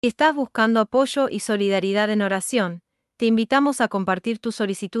Si estás buscando apoyo y solidaridad en oración, te invitamos a compartir tus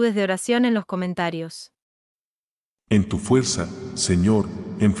solicitudes de oración en los comentarios. En tu fuerza, Señor,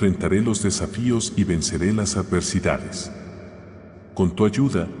 enfrentaré los desafíos y venceré las adversidades. Con tu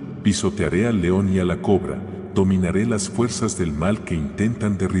ayuda, pisotearé al león y a la cobra, dominaré las fuerzas del mal que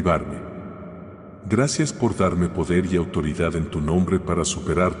intentan derribarme. Gracias por darme poder y autoridad en tu nombre para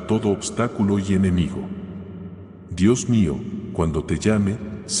superar todo obstáculo y enemigo. Dios mío, cuando te llame,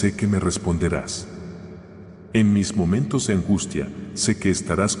 sé que me responderás. En mis momentos de angustia, sé que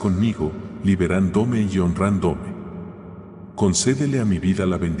estarás conmigo, liberándome y honrándome. Concédele a mi vida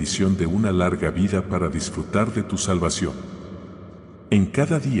la bendición de una larga vida para disfrutar de tu salvación. En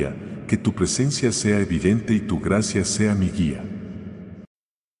cada día, que tu presencia sea evidente y tu gracia sea mi guía.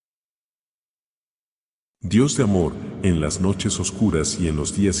 Dios de amor, en las noches oscuras y en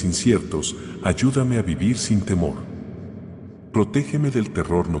los días inciertos, ayúdame a vivir sin temor. Protégeme del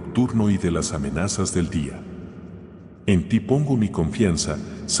terror nocturno y de las amenazas del día. En ti pongo mi confianza,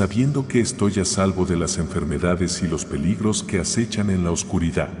 sabiendo que estoy a salvo de las enfermedades y los peligros que acechan en la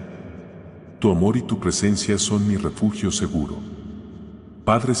oscuridad. Tu amor y tu presencia son mi refugio seguro.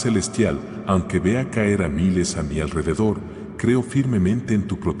 Padre Celestial, aunque vea caer a miles a mi alrededor, creo firmemente en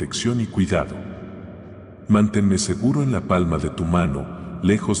tu protección y cuidado. Manténme seguro en la palma de tu mano,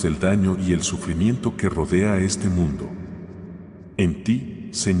 lejos del daño y el sufrimiento que rodea a este mundo. En ti,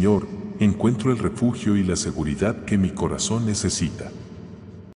 Señor, encuentro el refugio y la seguridad que mi corazón necesita.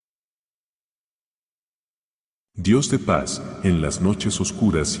 Dios de paz, en las noches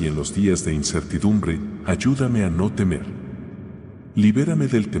oscuras y en los días de incertidumbre, ayúdame a no temer. Libérame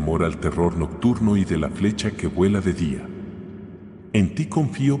del temor al terror nocturno y de la flecha que vuela de día. En ti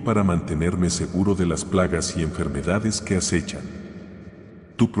confío para mantenerme seguro de las plagas y enfermedades que acechan.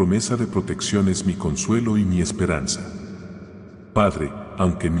 Tu promesa de protección es mi consuelo y mi esperanza. Padre,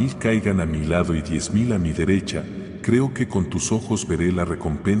 aunque 1000 caigan a mi lado y 10.000 a mi derecha, creo que con tus ojos veré la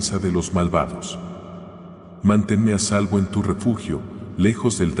recompensa de los malvados. Manténme a salvo en tu refugio,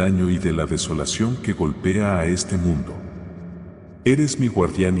 lejos del daño y de la desolación que golpea a este mundo. Eres mi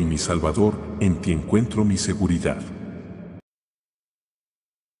guardián y mi salvador, en ti encuentro mi seguridad.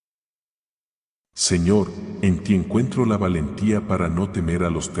 Señor, en ti encuentro la valentía para no temer a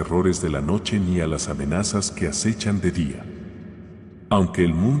los terrores de la noche ni a las amenazas que acechan de día. Aunque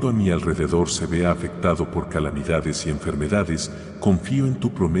el mundo a mi alrededor se vea afectado por calamidades y enfermedades, confío en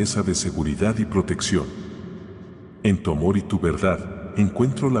tu promesa de seguridad y protección. En tu amor y tu verdad,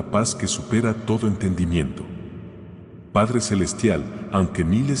 encuentro la paz que supera todo entendimiento. Padre Celestial, aunque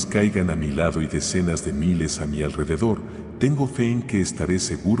miles caigan a mi lado y decenas de miles a mi alrededor, tengo fe en que estaré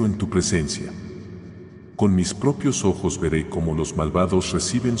seguro en tu presencia. Con mis propios ojos veré cómo los malvados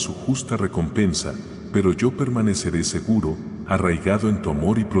reciben su justa recompensa, pero yo permaneceré seguro, arraigado en tu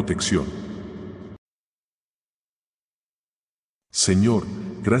amor y protección. Señor,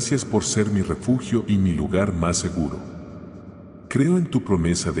 gracias por ser mi refugio y mi lugar más seguro. Creo en tu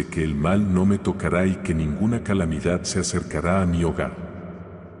promesa de que el mal no me tocará y que ninguna calamidad se acercará a mi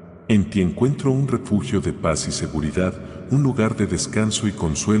hogar. En ti encuentro un refugio de paz y seguridad, un lugar de descanso y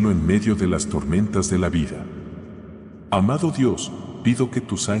consuelo en medio de las tormentas de la vida. Amado Dios, pido que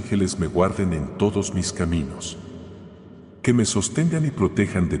tus ángeles me guarden en todos mis caminos. Que me sostengan y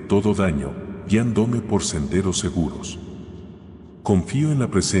protejan de todo daño, guiándome por senderos seguros. Confío en la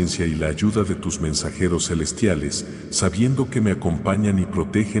presencia y la ayuda de tus mensajeros celestiales, sabiendo que me acompañan y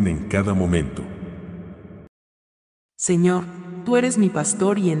protegen en cada momento. Señor, tú eres mi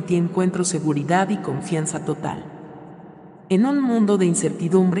pastor y en ti encuentro seguridad y confianza total. En un mundo de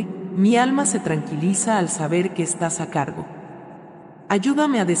incertidumbre, mi alma se tranquiliza al saber que estás a cargo.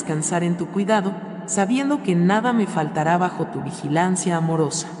 Ayúdame a descansar en tu cuidado, sabiendo que nada me faltará bajo tu vigilancia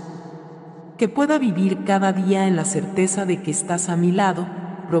amorosa. Que pueda vivir cada día en la certeza de que estás a mi lado,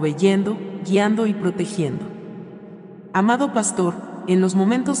 proveyendo, guiando y protegiendo. Amado pastor, en los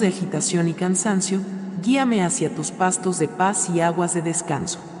momentos de agitación y cansancio, guíame hacia tus pastos de paz y aguas de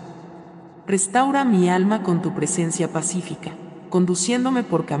descanso. Restaura mi alma con tu presencia pacífica, conduciéndome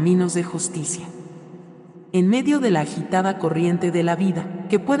por caminos de justicia. En medio de la agitada corriente de la vida,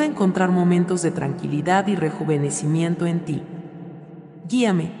 que pueda encontrar momentos de tranquilidad y rejuvenecimiento en ti.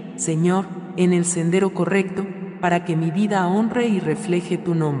 Guíame, Señor, en el sendero correcto, para que mi vida honre y refleje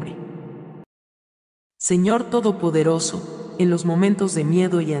tu nombre. Señor Todopoderoso, en los momentos de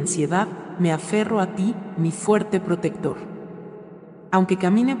miedo y ansiedad, me aferro a ti, mi fuerte protector. Aunque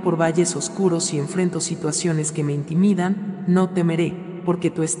camine por valles oscuros y enfrento situaciones que me intimidan, no temeré, porque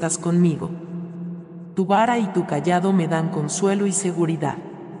tú estás conmigo. Tu vara y tu cayado me dan consuelo y seguridad.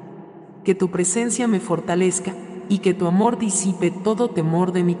 Que tu presencia me fortalezca, y que tu amor disipe todo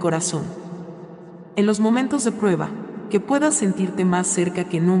temor de mi corazón. En los momentos de prueba, que puedas sentirte más cerca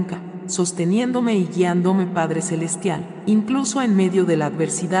que nunca, sosteniéndome y guiándome, Padre Celestial, incluso en medio de la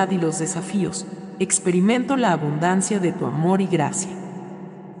adversidad y los desafíos, experimento la abundancia de tu amor y gracia.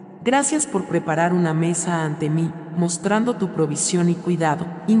 Gracias por preparar una mesa ante mí, mostrando tu provisión y cuidado,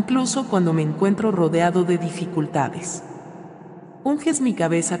 incluso cuando me encuentro rodeado de dificultades. Unges mi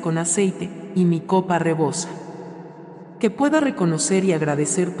cabeza con aceite, y mi copa rebosa. Que pueda reconocer y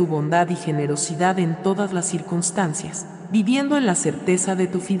agradecer tu bondad y generosidad en todas las circunstancias, viviendo en la certeza de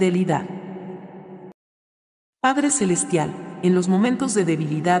tu fidelidad. Padre Celestial, en los momentos de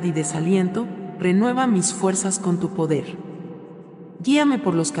debilidad y desaliento, renueva mis fuerzas con tu poder. Guíame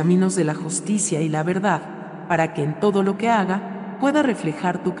por los caminos de la justicia y la verdad, para que en todo lo que haga, pueda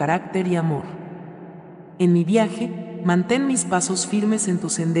reflejar tu carácter y amor. En mi viaje, mantén mis pasos firmes en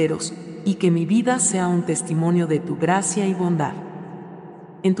tus senderos, y que mi vida sea un testimonio de tu gracia y bondad.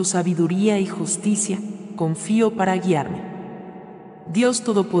 En tu sabiduría y justicia, confío para guiarme. Dios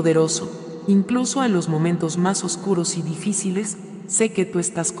Todopoderoso, incluso en los momentos más oscuros y difíciles, sé que tú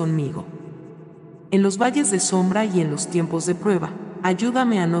estás conmigo. En los valles de sombra y en los tiempos de prueba,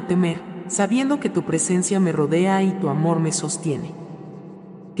 ayúdame a no temer, sabiendo que tu presencia me rodea y tu amor me sostiene.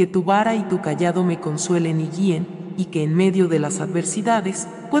 Que tu vara y tu cayado me consuelen y guíen, y que en medio de las adversidades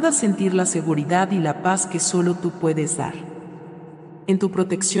pueda sentir la seguridad y la paz que solo tú puedes dar. En tu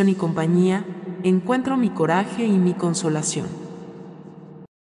protección y compañía, encuentro mi coraje y mi consolación.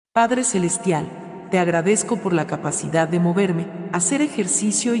 Padre Celestial, te agradezco por la capacidad de moverme, hacer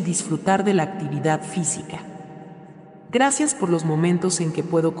ejercicio y disfrutar de la actividad física. Gracias por los momentos en que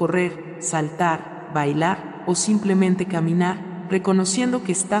puedo correr, saltar, bailar o simplemente caminar, reconociendo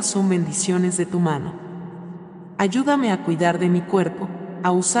que estas son bendiciones de tu mano. Ayúdame a cuidar de mi cuerpo,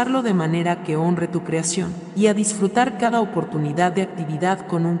 a usarlo de manera que honre tu creación y a disfrutar cada oportunidad de actividad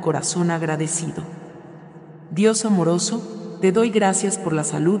con un corazón agradecido. Dios amoroso, te doy gracias por la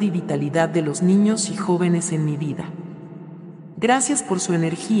salud y vitalidad de los niños y jóvenes en mi vida. Gracias por su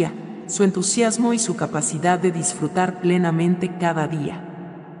energía, su entusiasmo y su capacidad de disfrutar plenamente cada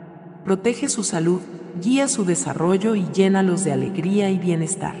día. Protege su salud, guía su desarrollo y llénalos de alegría y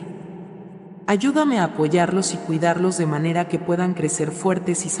bienestar. Ayúdame a apoyarlos y cuidarlos de manera que puedan crecer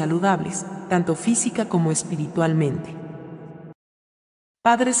fuertes y saludables, tanto física como espiritualmente.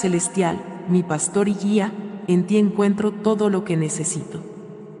 Padre Celestial, mi pastor y guía, en ti encuentro todo lo que necesito.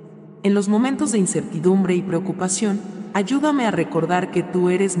 En los momentos de incertidumbre y preocupación, ayúdame a recordar que tú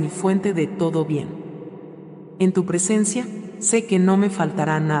eres mi fuente de todo bien. En tu presencia, sé que no me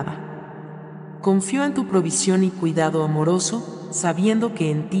faltará nada. Confío en tu provisión y cuidado amoroso, sabiendo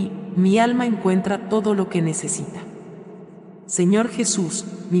que en ti, mi alma encuentra todo lo que necesita. Señor Jesús,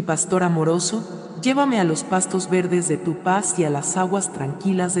 mi pastor amoroso, llévame a los pastos verdes de tu paz y a las aguas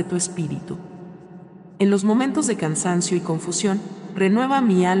tranquilas de tu espíritu. En los momentos de cansancio y confusión, renueva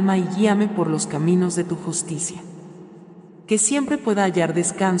mi alma y guíame por los caminos de tu justicia. Que siempre pueda hallar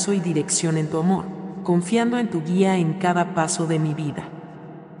descanso y dirección en tu amor, confiando en tu guía en cada paso de mi vida.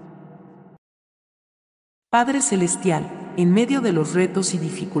 Padre Celestial, en medio de los retos y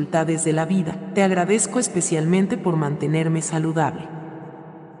dificultades de la vida, te agradezco especialmente por mantenerme saludable.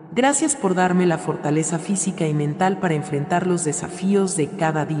 Gracias por darme la fortaleza física y mental para enfrentar los desafíos de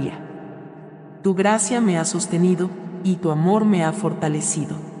cada día. Tu gracia me ha sostenido, y tu amor me ha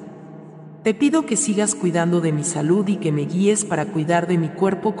fortalecido. Te pido que sigas cuidando de mi salud y que me guíes para cuidar de mi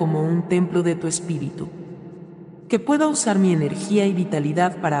cuerpo como un templo de tu espíritu. Que pueda usar mi energía y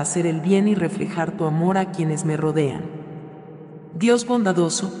vitalidad para hacer el bien y reflejar tu amor a quienes me rodean. Dios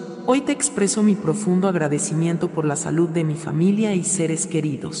bondadoso, hoy te expreso mi profundo agradecimiento por la salud de mi familia y seres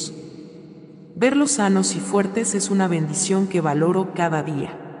queridos. Verlos sanos y fuertes es una bendición que valoro cada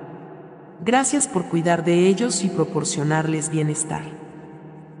día. Gracias por cuidar de ellos y proporcionarles bienestar.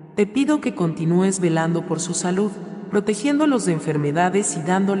 Te pido que continúes velando por su salud, protegiéndolos de enfermedades y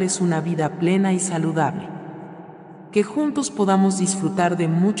dándoles una vida plena y saludable. Que juntos podamos disfrutar de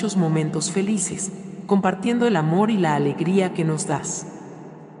muchos momentos felices, compartiendo el amor y la alegría que nos das.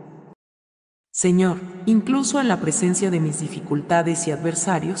 Señor, incluso en la presencia de mis dificultades y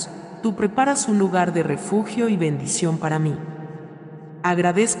adversarios, tú preparas un lugar de refugio y bendición para mí.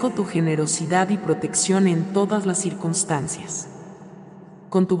 Agradezco tu generosidad y protección en todas las circunstancias.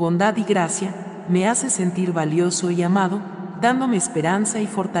 Con tu bondad y gracia, me haces sentir valioso y amado, dándome esperanza y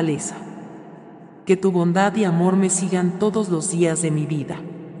fortaleza. Que tu bondad y amor me sigan todos los días de mi vida.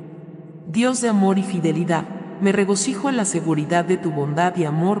 Dios de amor y fidelidad, me regocijo en la seguridad de tu bondad y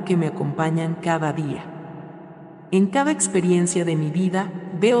amor que me acompañan cada día. En cada experiencia de mi vida,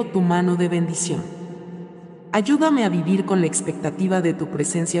 veo tu mano de bendición. Ayúdame a vivir con la expectativa de tu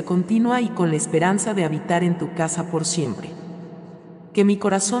presencia continua y con la esperanza de habitar en tu casa por siempre. Que mi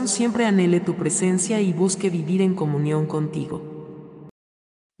corazón siempre anhele tu presencia y busque vivir en comunión contigo.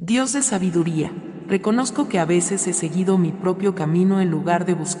 Dios de sabiduría, reconozco que a veces he seguido mi propio camino en lugar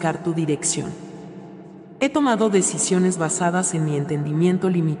de buscar tu dirección. He tomado decisiones basadas en mi entendimiento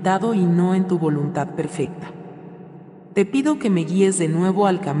limitado y no en tu voluntad perfecta. Te pido que me guíes de nuevo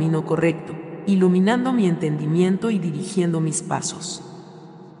al camino correcto, iluminando mi entendimiento y dirigiendo mis pasos.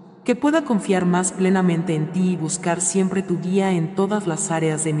 Que pueda confiar más plenamente en ti y buscar siempre tu guía en todas las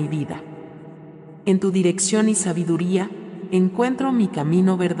áreas de mi vida. En tu dirección y sabiduría, encuentro mi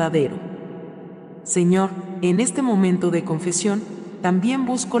camino verdadero. Señor, en este momento de confesión, también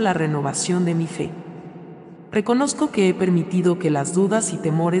busco la renovación de mi fe. Reconozco que he permitido que las dudas y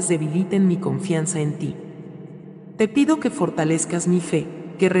temores debiliten mi confianza en ti. Te pido que fortalezcas mi fe,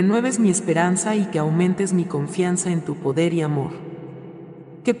 que renueves mi esperanza y que aumentes mi confianza en tu poder y amor.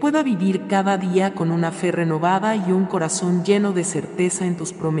 Que pueda vivir cada día con una fe renovada y un corazón lleno de certeza en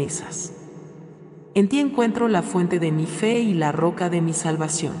tus promesas. En ti encuentro la fuente de mi fe y la roca de mi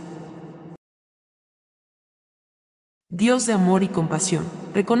salvación. Dios de amor y compasión,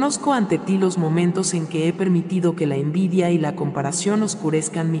 reconozco ante ti los momentos en que he permitido que la envidia y la comparación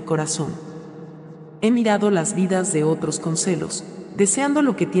oscurezcan mi corazón. He mirado las vidas de otros con celos, deseando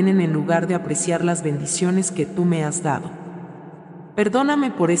lo que tienen en lugar de apreciar las bendiciones que tú me has dado.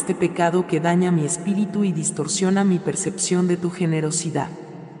 Perdóname por este pecado que daña mi espíritu y distorsiona mi percepción de tu generosidad.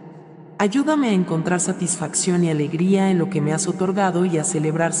 Ayúdame a encontrar satisfacción y alegría en lo que me has otorgado y a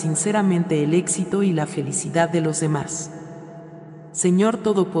celebrar sinceramente el éxito y la felicidad de los demás. Señor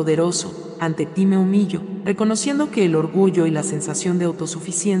Todopoderoso, ante ti me humillo, reconociendo que el orgullo y la sensación de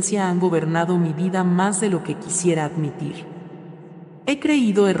autosuficiencia han gobernado mi vida más de lo que quisiera admitir. He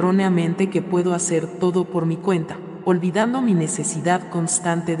creído erróneamente que puedo hacer todo por mi cuenta, olvidando mi necesidad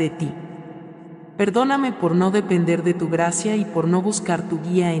constante de ti. Perdóname por no depender de tu gracia y por no buscar tu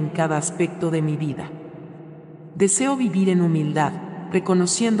guía en cada aspecto de mi vida. Deseo vivir en humildad,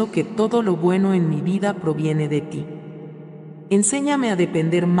 reconociendo que todo lo bueno en mi vida proviene de ti. Enséñame a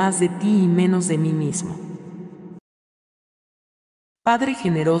depender más de ti y menos de mí mismo. Padre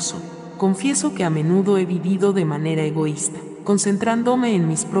generoso, confieso que a menudo he vivido de manera egoísta, concentrándome en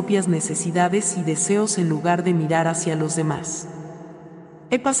mis propias necesidades y deseos en lugar de mirar hacia los demás.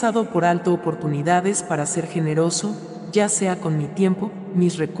 He pasado por alto oportunidades para ser generoso, ya sea con mi tiempo,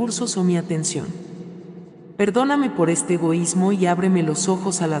 mis recursos o mi atención. Perdóname por este egoísmo y ábreme los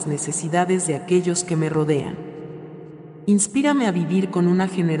ojos a las necesidades de aquellos que me rodean. Inspírame a vivir con una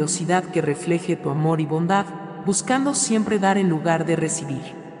generosidad que refleje tu amor y bondad, buscando siempre dar en lugar de recibir.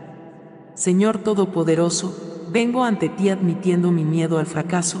 Señor Todopoderoso, vengo ante ti admitiendo mi miedo al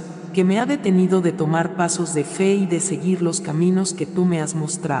fracaso, que me ha detenido de tomar pasos de fe y de seguir los caminos que tú me has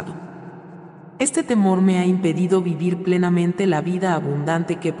mostrado. Este temor me ha impedido vivir plenamente la vida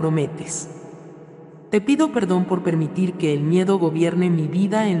abundante que prometes. Te pido perdón por permitir que el miedo gobierne mi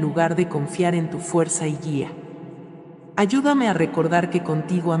vida en lugar de confiar en tu fuerza y guía. Ayúdame a recordar que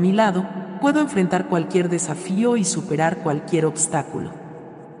contigo a mi lado, puedo enfrentar cualquier desafío y superar cualquier obstáculo.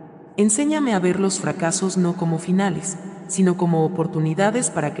 Enséñame a ver los fracasos no como finales, sino como oportunidades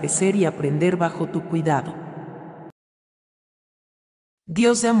para crecer y aprender bajo tu cuidado.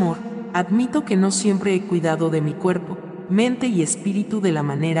 Dios de amor, admito que no siempre he cuidado de mi cuerpo, mente y espíritu de la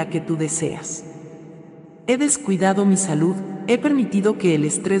manera que tú deseas. He descuidado mi salud, he permitido que el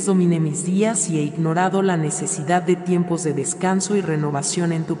estrés domine mis días y he ignorado la necesidad de tiempos de descanso y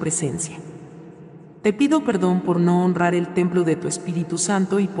renovación en tu presencia. Te pido perdón por no honrar el templo de tu Espíritu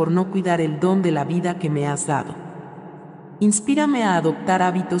Santo y por no cuidar el don de la vida que me has dado. Inspírame a adoptar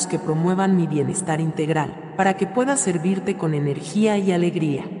hábitos que promuevan mi bienestar integral, para que pueda servirte con energía y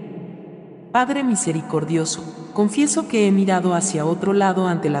alegría. Padre misericordioso, confieso que he mirado hacia otro lado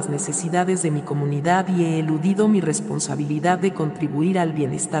ante las necesidades de mi comunidad y he eludido mi responsabilidad de contribuir al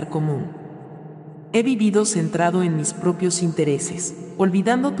bienestar común. He vivido centrado en mis propios intereses,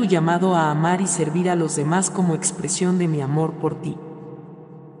 olvidando tu llamado a amar y servir a los demás como expresión de mi amor por ti.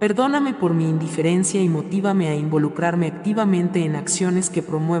 Perdóname por mi indiferencia y motívame a involucrarme activamente en acciones que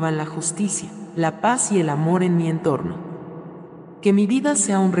promuevan la justicia, la paz y el amor en mi entorno. Que mi vida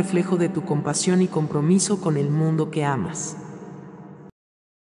sea un reflejo de tu compasión y compromiso con el mundo que amas.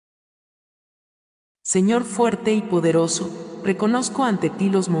 Señor fuerte y poderoso, reconozco ante ti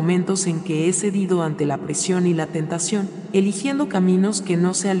los momentos en que he cedido ante la presión y la tentación, eligiendo caminos que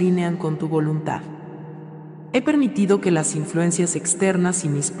no se alinean con tu voluntad. He permitido que las influencias externas y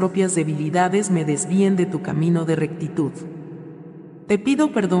mis propias debilidades me desvíen de tu camino de rectitud. Te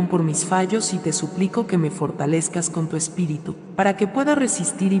pido perdón por mis fallos y te suplico que me fortalezcas con tu espíritu, para que pueda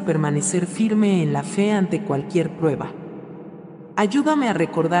resistir y permanecer firme en la fe ante cualquier prueba. Ayúdame a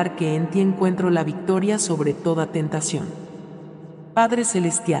recordar que en ti encuentro la victoria sobre toda tentación. Padre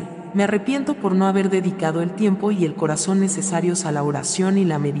Celestial, me arrepiento por no haber dedicado el tiempo y el corazón necesarios a la oración y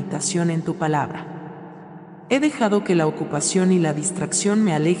la meditación en tu palabra. He dejado que la ocupación y la distracción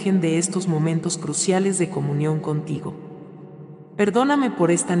me alejen de estos momentos cruciales de comunión contigo. Perdóname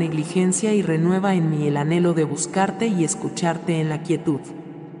por esta negligencia y renueva en mí el anhelo de buscarte y escucharte en la quietud.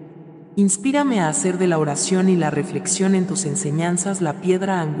 Inspírame a hacer de la oración y la reflexión en tus enseñanzas la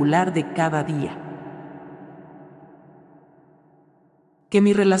piedra angular de cada día. Que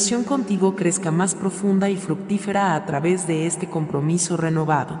mi relación contigo crezca más profunda y fructífera a través de este compromiso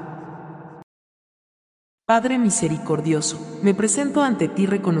renovado. Padre misericordioso, me presento ante ti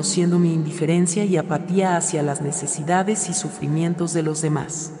reconociendo mi indiferencia y apatía hacia las necesidades y sufrimientos de los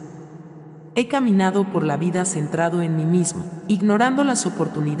demás. He caminado por la vida centrado en mí mismo, ignorando las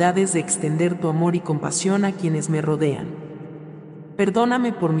oportunidades de extender tu amor y compasión a quienes me rodean.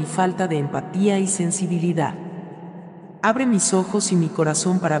 Perdóname por mi falta de empatía y sensibilidad. Abre mis ojos y mi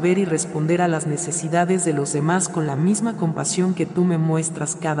corazón para ver y responder a las necesidades de los demás con la misma compasión que tú me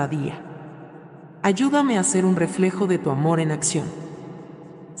muestras cada día. Ayúdame a ser un reflejo de tu amor en acción.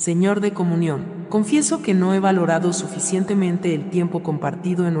 Señor de comunión, confieso que no he valorado suficientemente el tiempo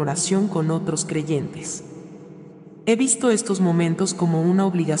compartido en oración con otros creyentes. He visto estos momentos como una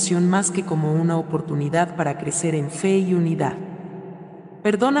obligación más que como una oportunidad para crecer en fe y unidad.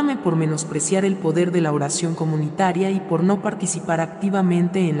 Perdóname por menospreciar el poder de la oración comunitaria y por no participar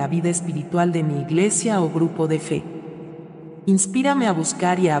activamente en la vida espiritual de mi iglesia o grupo de fe. Inspírame a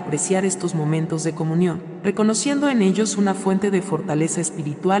buscar y a apreciar estos momentos de comunión, reconociendo en ellos una fuente de fortaleza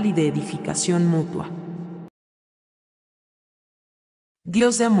espiritual y de edificación mutua.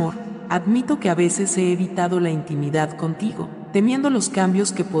 Dios de amor, admito que a veces he evitado la intimidad contigo, temiendo los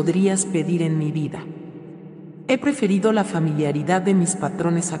cambios que podrías pedir en mi vida. He preferido la familiaridad de mis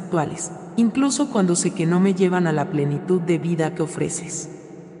patrones actuales, incluso cuando sé que no me llevan a la plenitud de vida que ofreces.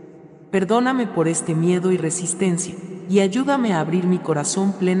 Perdóname por este miedo y resistencia, y ayúdame a abrir mi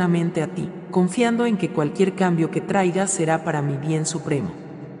corazón plenamente a ti, confiando en que cualquier cambio que traiga será para mi bien supremo.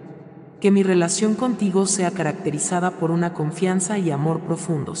 Que mi relación contigo sea caracterizada por una confianza y amor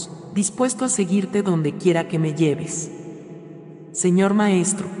profundos, dispuesto a seguirte donde quiera que me lleves. Señor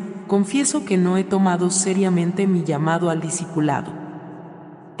Maestro, confieso que no he tomado seriamente mi llamado al discipulado.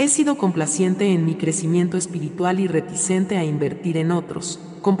 He sido complaciente en mi crecimiento espiritual y reticente a invertir en otros,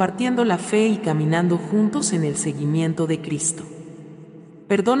 compartiendo la fe y caminando juntos en el seguimiento de Cristo.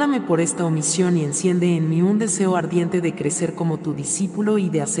 Perdóname por esta omisión y enciende en mí un deseo ardiente de crecer como tu discípulo y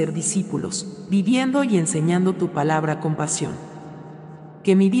de hacer discípulos, viviendo y enseñando tu palabra con pasión.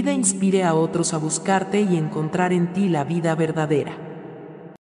 Que mi vida inspire a otros a buscarte y encontrar en ti la vida verdadera.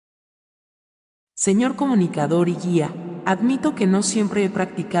 Señor comunicador y guía, admito que no siempre he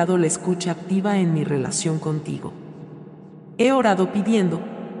practicado la escucha activa en mi relación contigo. He orado pidiendo,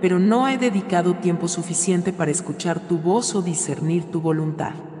 pero no he dedicado tiempo suficiente para escuchar tu voz o discernir tu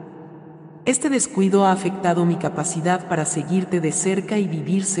voluntad. Este descuido ha afectado mi capacidad para seguirte de cerca y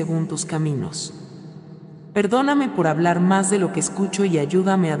vivir según tus caminos. Perdóname por hablar más de lo que escucho y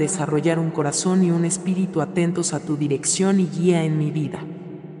ayúdame a desarrollar un corazón y un espíritu atentos a tu dirección y guía en mi vida.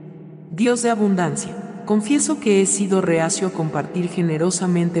 Dios de abundancia, confieso que he sido reacio a compartir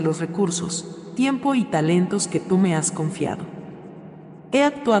generosamente los recursos, tiempo y talentos que tú me has confiado. He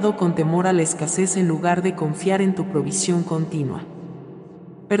actuado con temor a la escasez en lugar de confiar en tu provisión continua.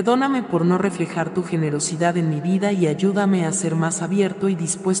 Perdóname por no reflejar tu generosidad en mi vida y ayúdame a ser más abierto y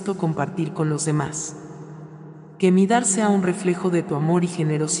dispuesto a compartir con los demás. Que mi dar sea un reflejo de tu amor y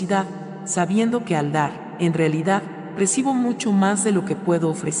generosidad, sabiendo que al dar, en realidad, recibo mucho más de lo que puedo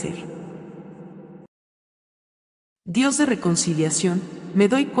ofrecer. Dios de reconciliación, me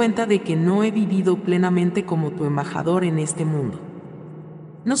doy cuenta de que no he vivido plenamente como tu embajador en este mundo.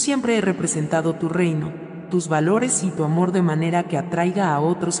 No siempre he representado tu reino, tus valores y tu amor de manera que atraiga a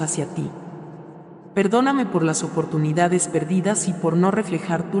otros hacia ti. Perdóname por las oportunidades perdidas y por no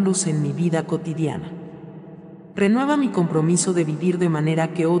reflejar tu luz en mi vida cotidiana. Renueva mi compromiso de vivir de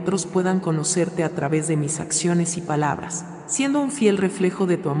manera que otros puedan conocerte a través de mis acciones y palabras, siendo un fiel reflejo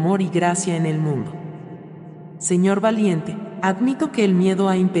de tu amor y gracia en el mundo. Señor valiente, admito que el miedo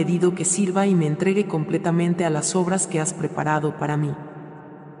ha impedido que sirva y me entregue completamente a las obras que has preparado para mí.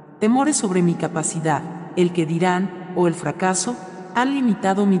 Temores sobre mi capacidad, el que dirán, o el fracaso, han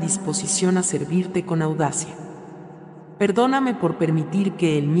limitado mi disposición a servirte con audacia. Perdóname por permitir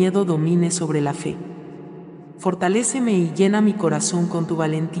que el miedo domine sobre la fe. Fortaléceme y llena mi corazón con tu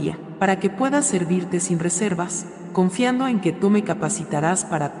valentía, para que pueda servirte sin reservas, confiando en que tú me capacitarás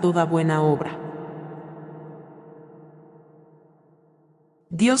para toda buena obra.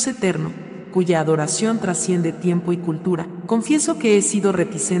 Dios eterno, cuya adoración trasciende tiempo y cultura, confieso que he sido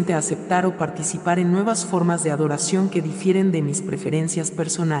reticente a aceptar o participar en nuevas formas de adoración que difieren de mis preferencias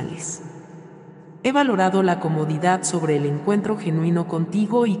personales. He valorado la comodidad sobre el encuentro genuino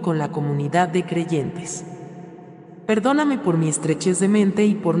contigo y con la comunidad de creyentes. Perdóname por mi estrechez de mente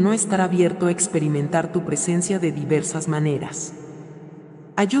y por no estar abierto a experimentar tu presencia de diversas maneras.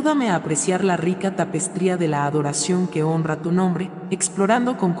 Ayúdame a apreciar la rica tapestría de la adoración que honra tu nombre,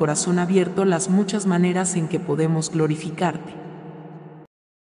 explorando con corazón abierto las muchas maneras en que podemos glorificarte.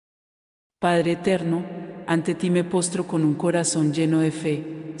 Padre eterno, ante ti me postro con un corazón lleno de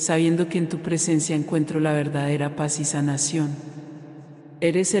fe, sabiendo que en tu presencia encuentro la verdadera paz y sanación.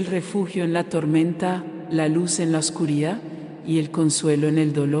 Eres el refugio en la tormenta, la luz en la oscuridad y el consuelo en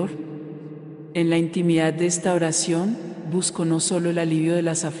el dolor. En la intimidad de esta oración, busco no solo el alivio de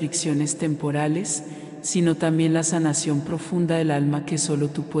las aflicciones temporales, sino también la sanación profunda del alma que solo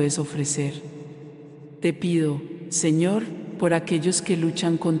tú puedes ofrecer. Te pido, Señor, por aquellos que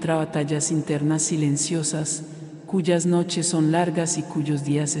luchan contra batallas internas silenciosas, cuyas noches son largas y cuyos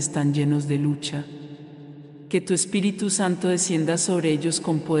días están llenos de lucha. Que tu Espíritu Santo descienda sobre ellos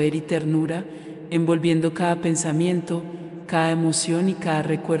con poder y ternura, envolviendo cada pensamiento, cada emoción y cada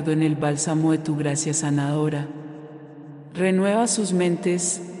recuerdo en el bálsamo de tu gracia sanadora. Renueva sus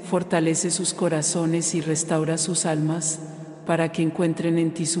mentes, fortalece sus corazones y restaura sus almas, para que encuentren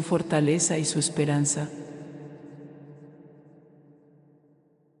en ti su fortaleza y su esperanza.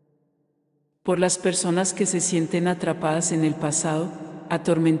 Por las personas que se sienten atrapadas en el pasado,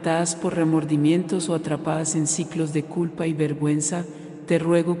 atormentadas por remordimientos o atrapadas en ciclos de culpa y vergüenza, te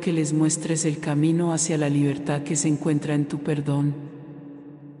ruego que les muestres el camino hacia la libertad que se encuentra en tu perdón.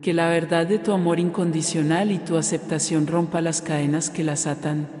 Que la verdad de tu amor incondicional y tu aceptación rompa las cadenas que las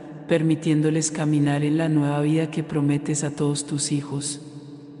atan, permitiéndoles caminar en la nueva vida que prometes a todos tus hijos.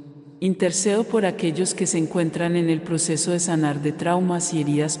 Intercedo por aquellos que se encuentran en el proceso de sanar de traumas y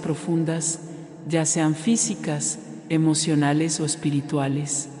heridas profundas, ya sean físicas, emocionales o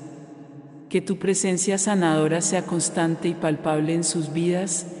espirituales. Que tu presencia sanadora sea constante y palpable en sus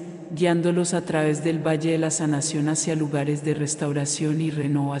vidas, guiándolos a través del valle de la sanación hacia lugares de restauración y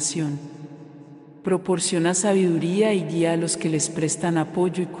renovación. Proporciona sabiduría y guía a los que les prestan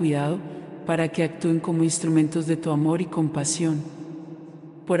apoyo y cuidado para que actúen como instrumentos de tu amor y compasión.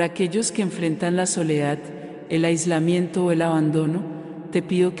 Por aquellos que enfrentan la soledad, el aislamiento o el abandono, te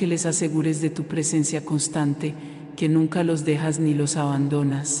pido que les asegures de tu presencia constante, que nunca los dejas ni los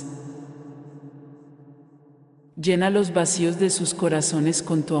abandonas. Llena los vacíos de sus corazones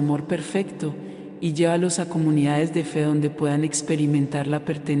con tu amor perfecto y llévalos a comunidades de fe donde puedan experimentar la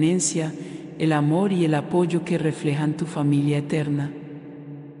pertenencia, el amor y el apoyo que reflejan tu familia eterna.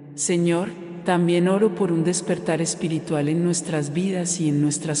 Señor, también oro por un despertar espiritual en nuestras vidas y en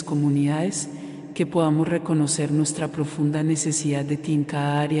nuestras comunidades, que podamos reconocer nuestra profunda necesidad de ti en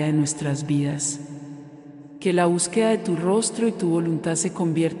cada área de nuestras vidas. Que la búsqueda de tu rostro y tu voluntad se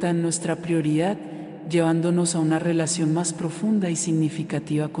convierta en nuestra prioridad, llevándonos a una relación más profunda y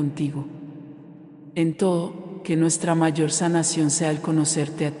significativa contigo. En todo, que nuestra mayor sanación sea el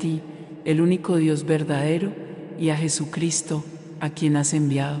conocerte a ti, el único Dios verdadero, y a Jesucristo, a quien has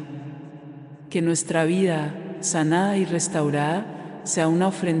enviado. Que nuestra vida, sanada y restaurada, sea una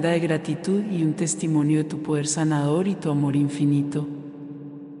ofrenda de gratitud y un testimonio de tu poder sanador y tu amor infinito.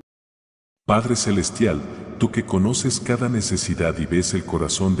 Padre Celestial, tú que conoces cada necesidad y ves el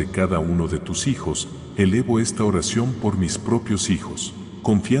corazón de cada uno de tus hijos, elevo esta oración por mis propios hijos,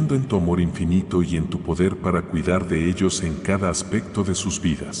 confiando en tu amor infinito y en tu poder para cuidar de ellos en cada aspecto de sus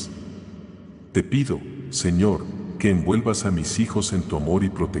vidas. Te pido, Señor, que envuelvas a mis hijos en tu amor y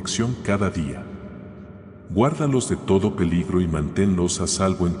protección cada día. Guárdalos de todo peligro y manténlos a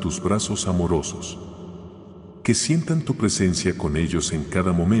salvo en tus brazos amorosos. Que sientan tu presencia con ellos en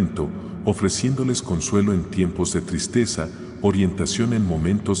cada momento, ofreciéndoles consuelo en tiempos de tristeza, orientación en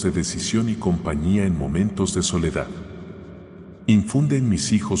momentos de decisión y compañía en momentos de soledad. Infunde en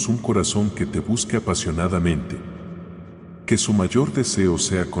mis hijos un corazón que te busque apasionadamente. Que su mayor deseo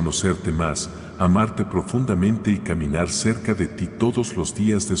sea conocerte más, amarte profundamente y caminar cerca de ti todos los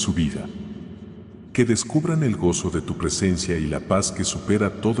días de su vida. Que descubran el gozo de tu presencia y la paz que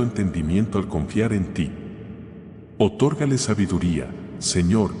supera todo entendimiento al confiar en ti. Otórgale sabiduría,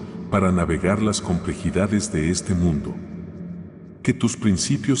 Señor, para navegar las complejidades de este mundo. Que tus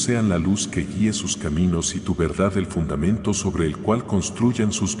principios sean la luz que guíe sus caminos y tu verdad el fundamento sobre el cual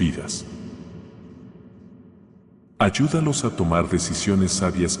construyan sus vidas. Ayúdalos a tomar decisiones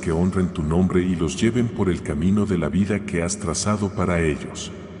sabias que honren tu nombre y los lleven por el camino de la vida que has trazado para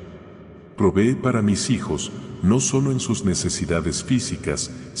ellos. Provee para mis hijos, no solo en sus necesidades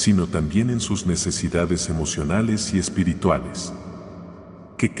físicas, sino también en sus necesidades emocionales y espirituales.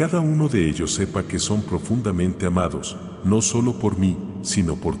 Que cada uno de ellos sepa que son profundamente amados, no solo por mí,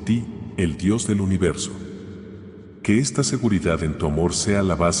 sino por ti, el Dios del universo. Que esta seguridad en tu amor sea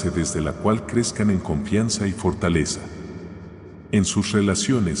la base desde la cual crezcan en confianza y fortaleza. En sus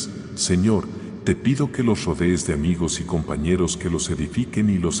relaciones, Señor, te pido que los rodees de amigos y compañeros que los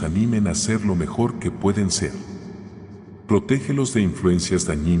edifiquen y los animen a ser lo mejor que pueden ser. Protégelos de influencias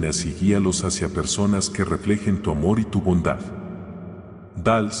dañinas y guíalos hacia personas que reflejen tu amor y tu bondad.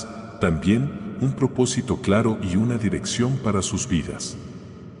 Dales, también, un propósito claro y una dirección para sus vidas.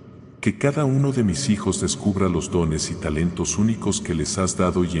 Que cada uno de mis hijos descubra los dones y talentos únicos que les has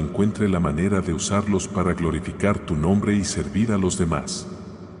dado y encuentre la manera de usarlos para glorificar tu nombre y servir a los demás.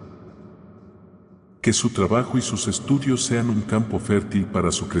 Que su trabajo y sus estudios sean un campo fértil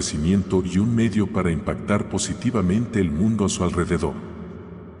para su crecimiento y un medio para impactar positivamente el mundo a su alrededor.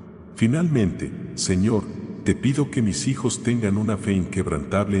 Finalmente, Señor, te pido que mis hijos tengan una fe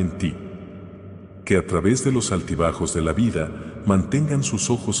inquebrantable en ti. Que a través de los altibajos de la vida, mantengan sus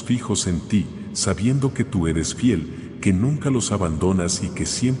ojos fijos en ti, sabiendo que tú eres fiel, que nunca los abandonas y que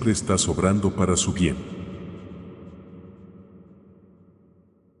siempre estás obrando para su bien.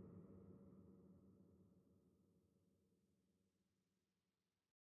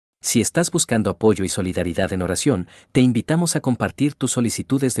 Si estás buscando apoyo y solidaridad en oración, te invitamos a compartir tus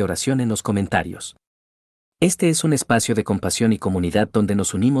solicitudes de oración en los comentarios. Este es un espacio de compasión y comunidad donde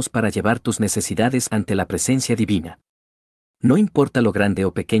nos unimos para llevar tus necesidades ante la presencia divina. No importa lo grande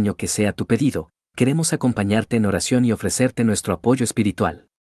o pequeño que sea tu pedido, queremos acompañarte en oración y ofrecerte nuestro apoyo espiritual.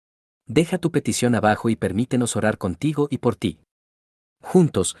 Deja tu petición abajo y permítenos orar contigo y por ti.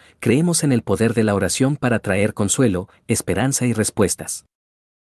 Juntos, creemos en el poder de la oración para traer consuelo, esperanza y respuestas.